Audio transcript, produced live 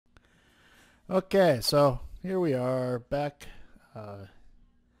Okay, so here we are back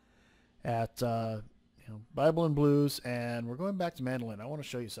at Bible and Blues, and we're going back to mandolin. I want to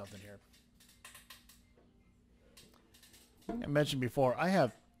show you something here. I mentioned before, I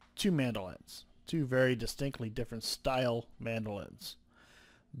have two mandolins, two very distinctly different style mandolins.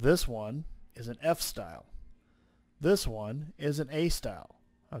 This one is an F style. This one is an A style.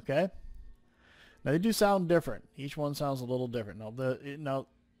 Okay? Now they do sound different. Each one sounds a little different. Now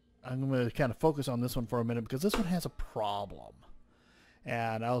I'm going to kind of focus on this one for a minute because this one has a problem.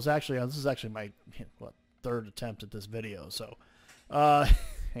 And this is actually my third attempt at this video. So, hang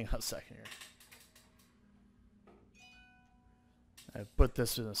on a second here. I put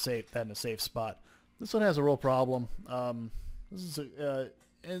this in a safe spot. This one has a real problem.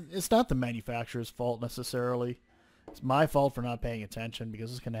 It's not the manufacturer's fault necessarily. It's my fault for not paying attention because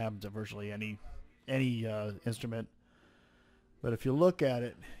this can happen to virtually any instrument. But if you look at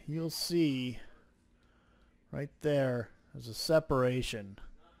it, you'll see right there's a separation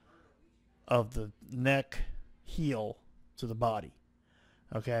of the neck heel to the body.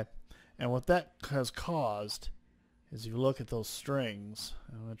 Okay? And what that has caused is you look at those strings.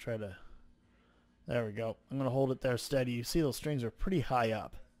 I'm going to try to... There we go. I'm going to hold it there steady. You see those strings are pretty high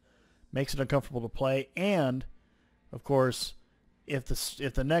up. Makes it uncomfortable to play. And, of course, if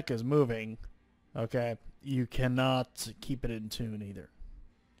the neck is moving, okay, you cannot keep it in tune either.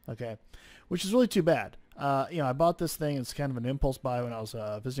 Okay? Which is really too bad. I bought this thing. It's kind of an impulse buy when I was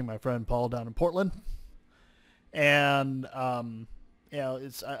visiting my friend Paul down in Portland. And, I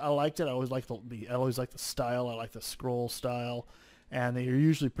liked it. I always liked the style. I like the scroll style. And they're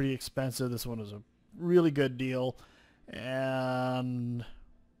usually pretty expensive. This one was a really good deal. And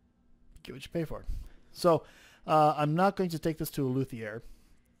get what you pay for. So, I'm not going to take this to a luthier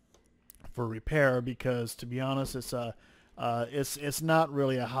for repair because, to be honest, it's not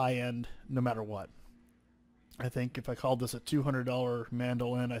really a high-end no matter what. I think if I called this a $200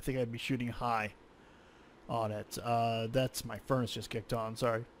 mandolin, I think I'd be shooting high on it. That's my furnace just kicked on,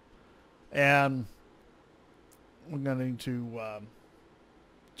 sorry. And I'm going to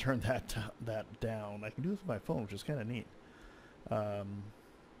turn that down. I can do this with my phone, which is kind of neat.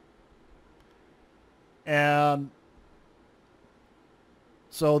 And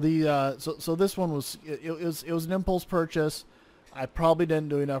so this one was it was an impulse purchase. I probably didn't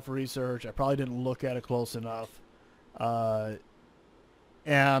do enough research. I probably didn't look at it close enough.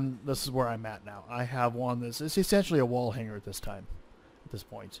 And this is where I'm at now. I have one it's essentially a wall hanger at this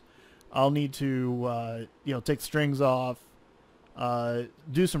point. I'll need to take the strings off,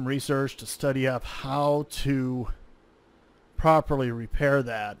 do some research to study up how to properly repair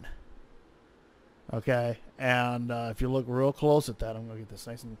that. Okay, and if you look real close at that, I'm going to get this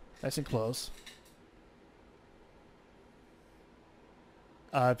nice and close.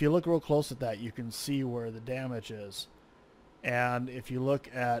 If you look real close at that, you can see where the damage is. And if you look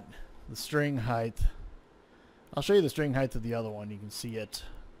at the string height, I'll show you the string height of the other one. You can see it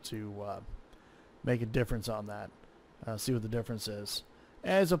to make a difference on that. See what the difference is.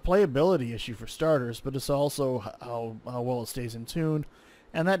 And it's a playability issue for starters, but it's also how well it stays in tune.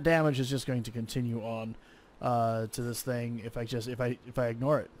 And that damage is just going to continue on to this thing if I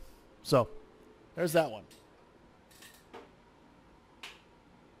ignore it. So there's that one.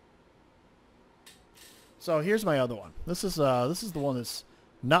 So here's my other one. This is the one that's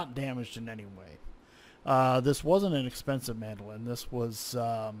not damaged in any way. This wasn't an expensive mandolin. This was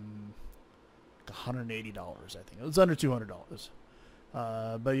 $180, I think. It was under $200.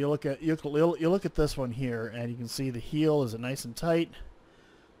 But you look at this one here, and you can see the heel is nice and tight.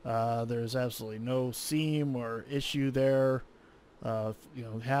 There's absolutely no seam or issue there,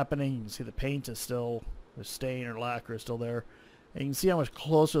 happening. You can see the paint is still, the stain or lacquer is still there, and you can see how much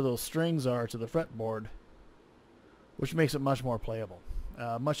closer those strings are to the fretboard, which makes it much more playable,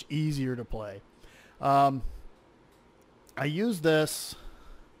 much easier to play. I used this.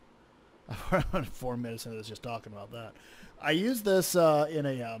 I'm 4 minutes into this just talking about that. I used this in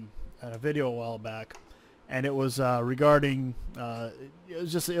a video a while back, and it was regarding it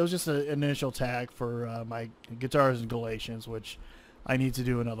was just an initial tag for my guitars and Galatians, which I need to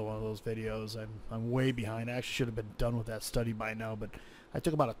do another one of those videos. I'm way behind. I actually should have been done with that study by now, but I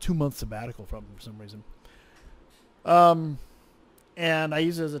took about a 2-month sabbatical from it for some reason. And I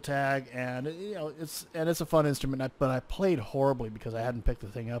use it as a tag, and it's a fun instrument, but I played horribly because I hadn't picked the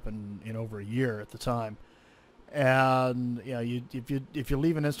thing up in over a year at the time. And if you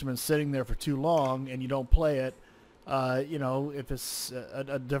leave an instrument sitting there for too long and you don't play it, if it's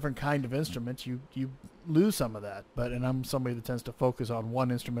a different kind of instrument, you lose some of that. And I'm somebody that tends to focus on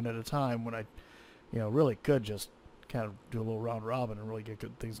one instrument at a time when I really could just kind of do a little round robin and really get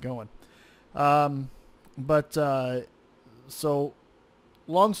good things going. But so,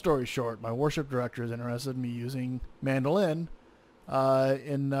 long story short, my worship director is interested in me using mandolin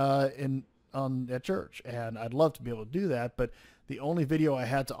in on at church, and I'd love to be able to do that. But the only video I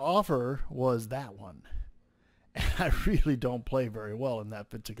had to offer was that one, and I really don't play very well in that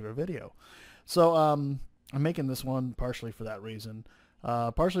particular video. So I'm making this one partially for that reason.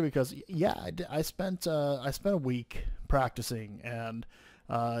 Partially because, yeah, I spent a week practicing, and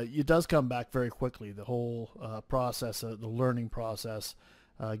it does come back very quickly. The whole process, the learning process,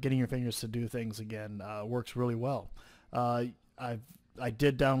 getting your fingers to do things again works really well. I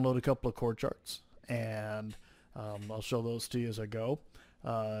did download a couple of chord charts, and I'll show those to you as I go.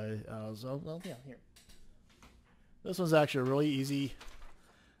 Well, yeah, here. This one's actually really easy.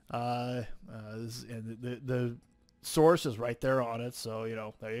 The source is right there on it, so you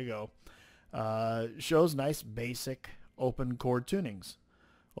know, there you go. Shows nice basic open chord tunings,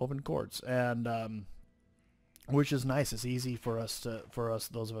 open chords, and which is nice. It's easy for us,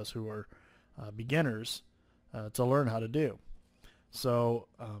 those of us who are beginners, to learn how to do. So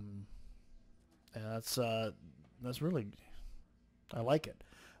that's really, I like it.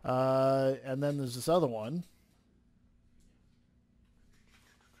 And then there's this other one.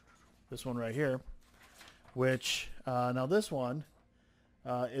 This one right here, which now this one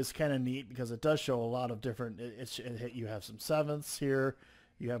is kind of neat because it does show a lot of different. You have some sevenths here,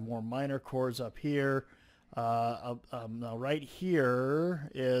 you have more minor chords up here. Now right here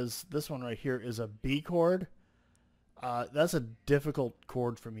is this one right here is a B chord. That's a difficult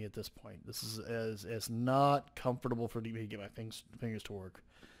chord for me at this point. This is not comfortable for me to get my fingers to work.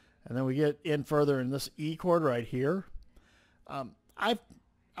 And then we get in further in this E chord right here.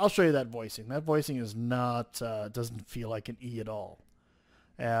 I'll show you that voicing. That voicing is not doesn't feel like an E at all.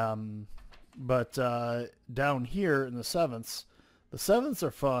 But down here in the sevenths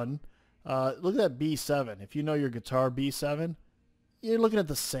are fun. Look at that B7. If you know your guitar B7, you're looking at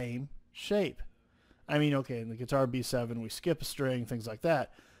the same shape. I mean, okay, in the guitar B7, we skip a string, things like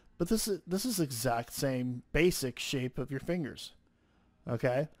that. But this is exact same basic shape of your fingers.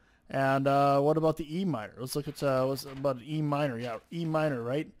 Okay? And what about the E minor? Let's look at what's about an E minor. Yeah, E minor,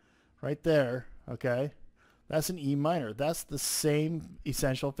 right there. Okay, that's an E minor. That's the same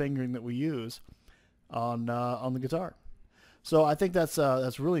essential fingering that we use on the guitar. So I think that's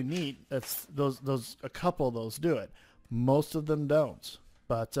really neat. That's those a couple of those do it. Most of them don't.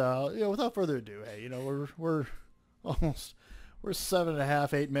 But you know, without further ado, hey, you know, we're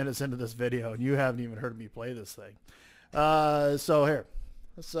 7.5, 8 minutes into this video, and you haven't even heard me play this thing. So here.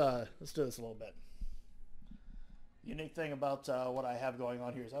 Let's do this a little bit. Unique thing about what I have going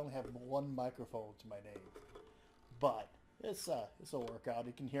on here is I only have one microphone to my name, but it's a workout.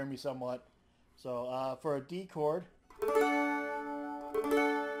 You can hear me somewhat. So for a D chord, so you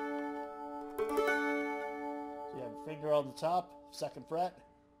have a finger on the top, 2nd fret,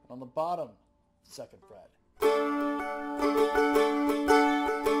 and on the bottom, 2nd fret. Throw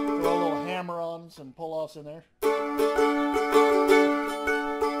a little hammer-ons and pull-offs in there.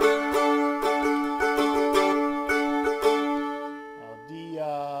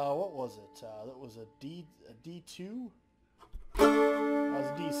 What was it? That was a D2.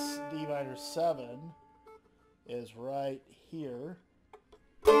 That was D minor 7. Is right here.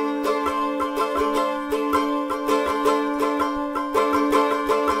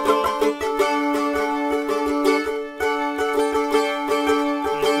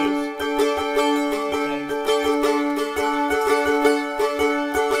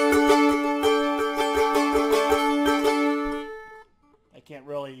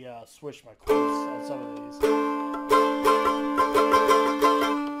 Swish my chords on some of these,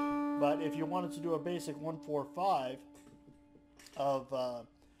 but if you wanted to do a basic 1-4-5 of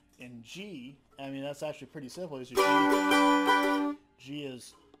in G, I mean that's actually pretty simple. G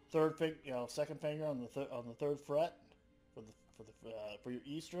is 3rd finger, you know, 2nd finger on the 3rd fret for your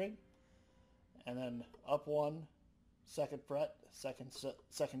E string, and then up 1, 2nd fret,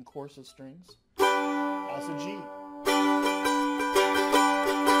 second course of strings. That's a G.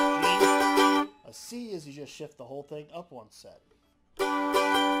 A C is you just shift the whole thing up 1 set.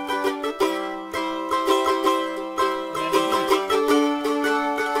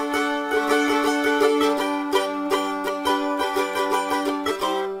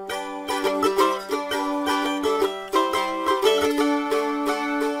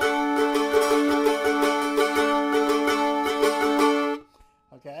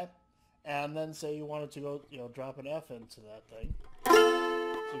 Okay, and then say you wanted to go, you know, drop an F into that thing.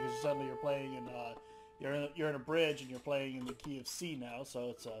 Because suddenly you're playing in you're in a bridge and you're playing in the key of C now, so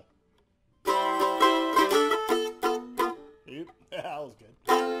it's a. Oop, that was good.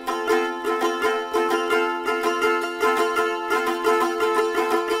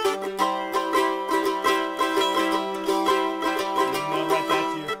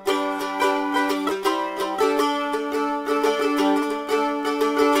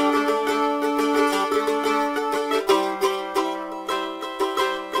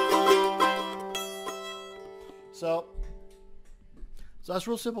 That's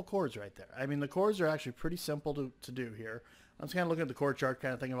real simple chords right there. I mean, the chords are actually pretty simple to do here. I'm just kind of looking at the chord chart,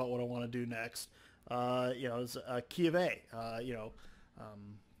 kind of thinking about what I want to do next. You know, it's a key of A.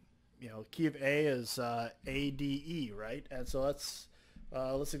 Key of A is A, D, E, right? And so let's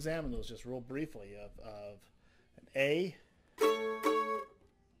examine those just real briefly. Of an A.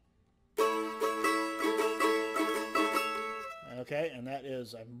 Okay, and that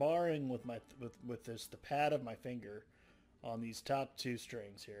is, I'm barring with my with the pad of my finger on these top two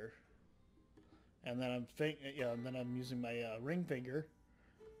strings here, and then I'm using my ring finger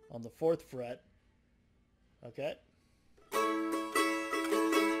on the 4th fret. Okay.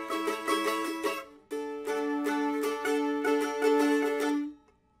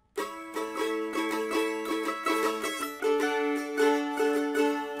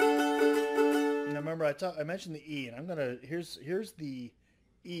 Remember, I mentioned the E, and I'm gonna here's the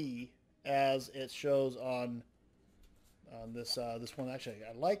E as it shows on this one. Actually,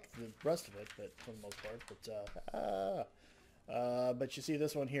 I like the rest of it, but for the most part. But you see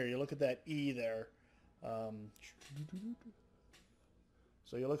this one here. You look at that E there.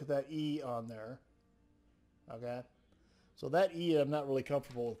 So you look at that E on there. Okay. So that E, I'm not really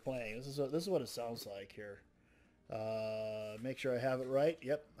comfortable with playing. This is what it sounds like here. Make sure I have it right.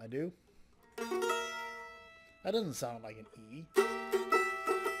 Yep, I do. That doesn't sound like an E.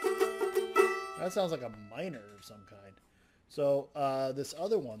 That sounds like a minor of some kind. So this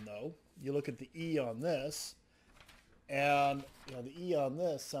other one, though, you look at the E on this, and the E on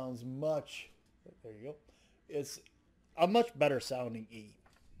this sounds much. There you go. It's a much better sounding E.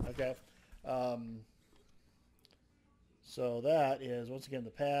 Okay. So that is once again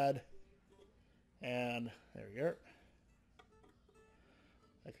the pad, and there we go.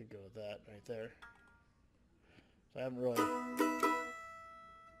 I could go with that right there. So I haven't really.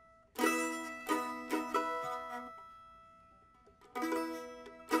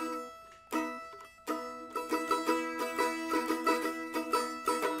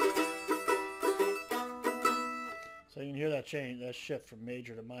 So you can hear that change, that shift from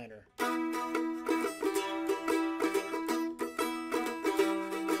major to minor.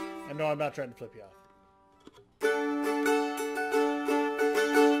 And no, I'm not trying to flip you off.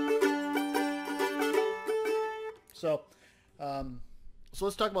 So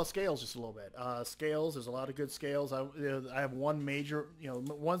let's talk about scales just a little bit. Scales, there's a lot of good scales. I have one major,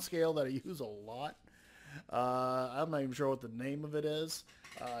 one scale that I use a lot. I'm not even sure what the name of it is.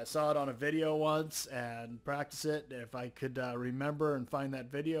 I saw it on a video once and practice it. If I could remember and find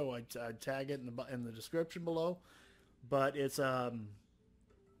that video, I'd tag it in the description below. But it's the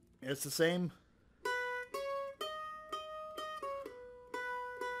same.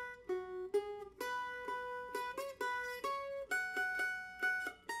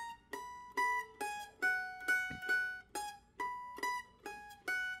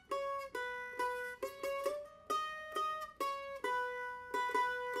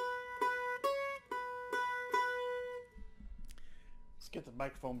 Get the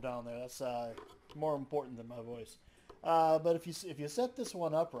microphone down there. That's more important than my voice. But if you set this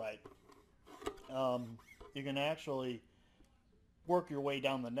one up right, you can actually work your way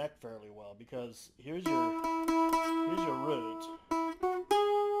down the neck fairly well, because here's your root.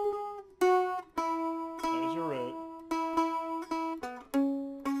 There's your root.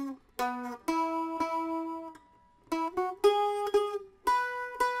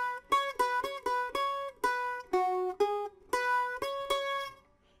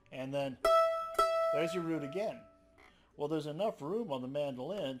 And then there's your root again. Well, there's enough room on the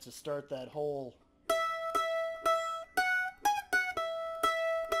mandolin to start that whole.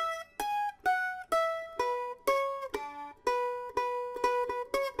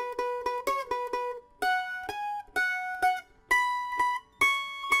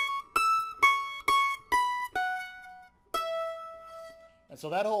 And so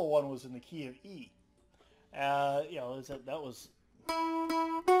that whole one was in the key of E. That was.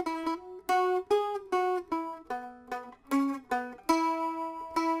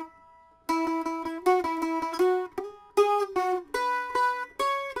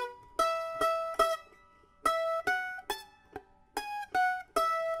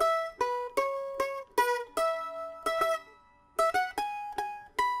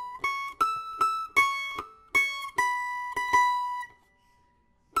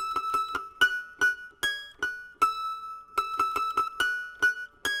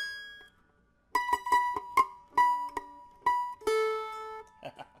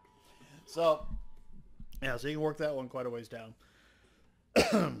 So, yeah, so you can work that one quite a ways down. This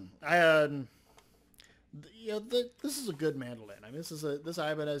is a good mandolin. I mean, this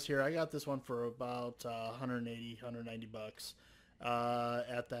Ibanez here. I got this one for about 180, 190 bucks.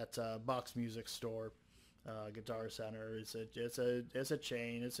 at that Box Music store. Guitar Center. It's a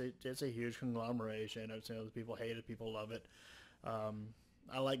chain. It's a huge conglomeration. I've seen other people hate it, people love it.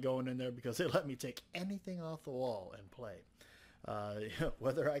 I like going in there because they let me take anything off the wall and play.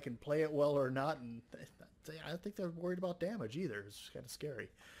 Whether I can play it well or not, and I don't think they're worried about damage either. It's kind of scary.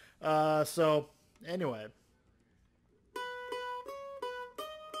 So anyway,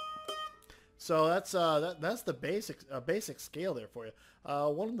 so that's the basic scale there for you.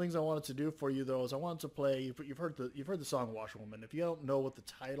 One of the things I wanted to do for you though is I wanted to play. You've heard the song "Washerwoman." If you don't know what the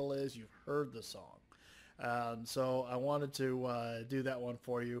title is, you've heard the song. So I wanted to do that one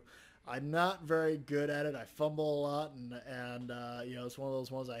for you. I'm not very good at it. I fumble a lot, and you know, it's one of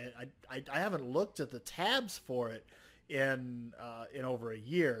those ones I haven't looked at the tabs for it in over a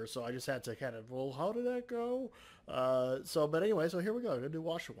year, so I just had to kind of, well, how did that go? But anyway, so here we go. I'm gonna do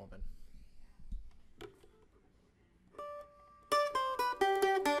 "Washerwoman."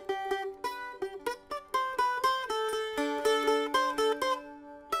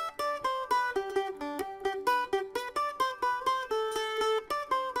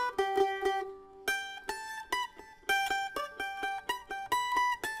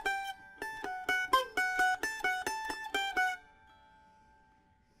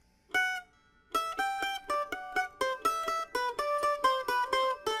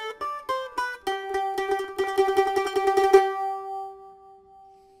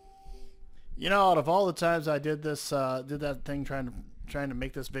 You know, out of all the times I did this, did that thing trying to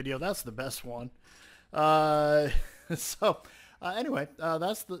make this video, that's the best one. So anyway,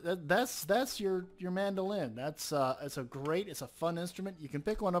 that's your mandolin. It's a fun instrument. You can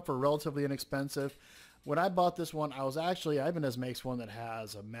pick one up for relatively inexpensive. When I bought this one, Ibanez makes one that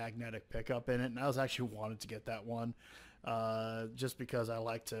has a magnetic pickup in it, and I was actually wanted to get that one, just because I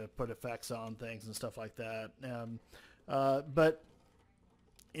like to put effects on things and stuff like that. But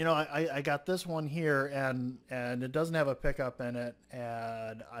you know, I got this one here, and it doesn't have a pickup in it,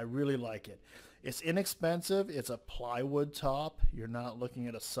 and I really like it. It's inexpensive. It's a plywood top. You're not looking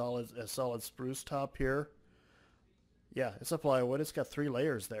at a solid spruce top here. Yeah, it's a plywood. It's got 3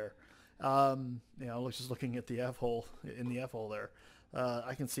 layers there. You know, just looking at the F-hole, in the F-hole there,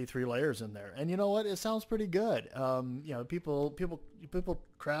 I can see 3 layers in there. And you know what? It sounds pretty good. You know, people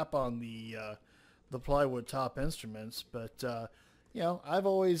crap on the plywood top instruments, but you know, I've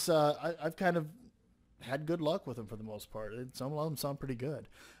always I've kind of had good luck with them for the most part. Some of them sound pretty good.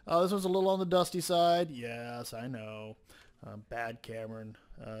 This one's a little on the dusty side. Yes, I know. Bad Cameron.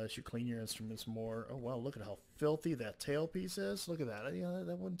 Should clean your instruments more. Oh well, look at how filthy that tailpiece is. Look at that. You know,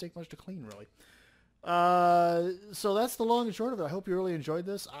 that wouldn't take much to clean, really. So that's the long and short of it. I hope you really enjoyed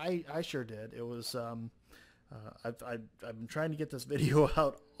this. I sure did. It was I've been trying to get this video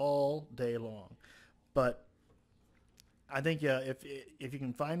out all day long, but I think if you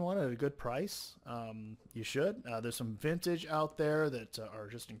can find one at a good price, you should. There's some vintage out there that are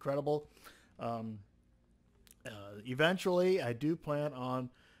just incredible. Eventually, I do plan on,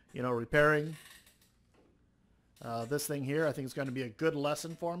 you know, repairing this thing here. I think it's going to be a good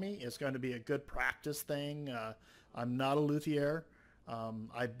lesson for me. It's going to be a good practice thing. I'm not a luthier.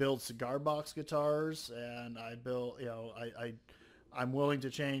 I build cigar box guitars, and I build, you know, I'm willing to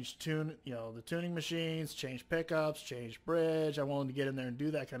change the tuning machines, change pickups, change bridge. I'm willing to get in there and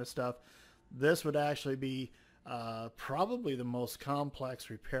do that kind of stuff. This would actually be probably the most complex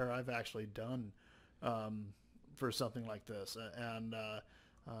repair I've actually done for something like this. And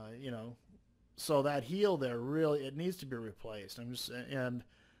you know, so that heel there, really, it needs to be replaced.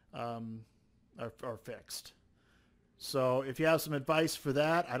 Or fixed. So if you have some advice for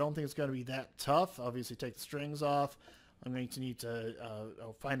that, I don't think it's going to be that tough. Obviously, take the strings off. I'm going to need to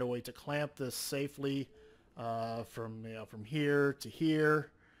find a way to clamp this safely from here to here,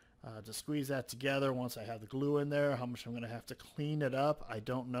 to squeeze that together once I have the glue in there. How much I'm going to have to clean it up, I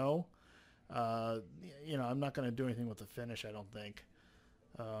don't know. You know, I'm not going to do anything with the finish, I don't think.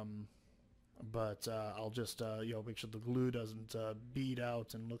 But I'll just you know, make sure the glue doesn't bead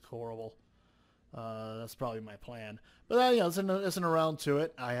out and look horrible. That's probably my plan. But you know, isn't around to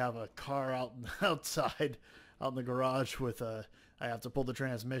it. I have a car outside. Out in the garage with I have to pull the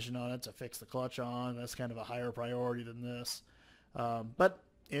transmission on it to fix the clutch on. That's kind of a higher priority than this. But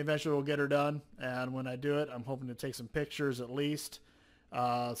eventually we'll get her done. And when I do it, I'm hoping to take some pictures at least,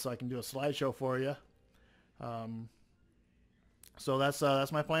 so I can do a slideshow for you. So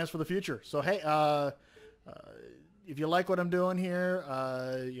that's my plans for the future. So hey, if you like what I'm doing here,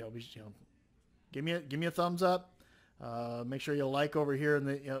 you know, give me a thumbs up. Make sure you like over here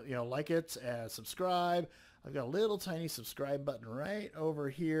and like it and subscribe. I've got a little tiny subscribe button right over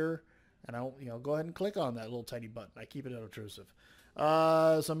here. And I'll, go ahead and click on that little tiny button. I keep it unobtrusive.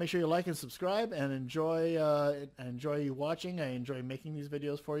 So make sure you like and subscribe, and enjoy watching. I enjoy making these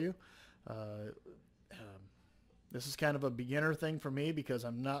videos for you. This is kind of a beginner thing for me because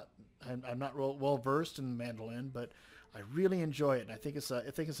I'm not well versed in the mandolin, but I really enjoy it. And I think it's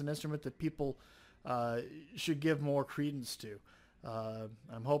an instrument that people should give more credence to.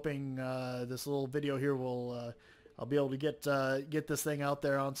 I'm hoping this little video here will I'll be able to get this thing out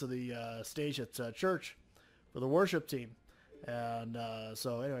there onto the stage at church for the worship team. And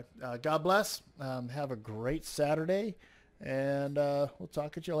so anyway, God bless. Have a great Saturday, and we'll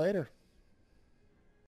talk at you later.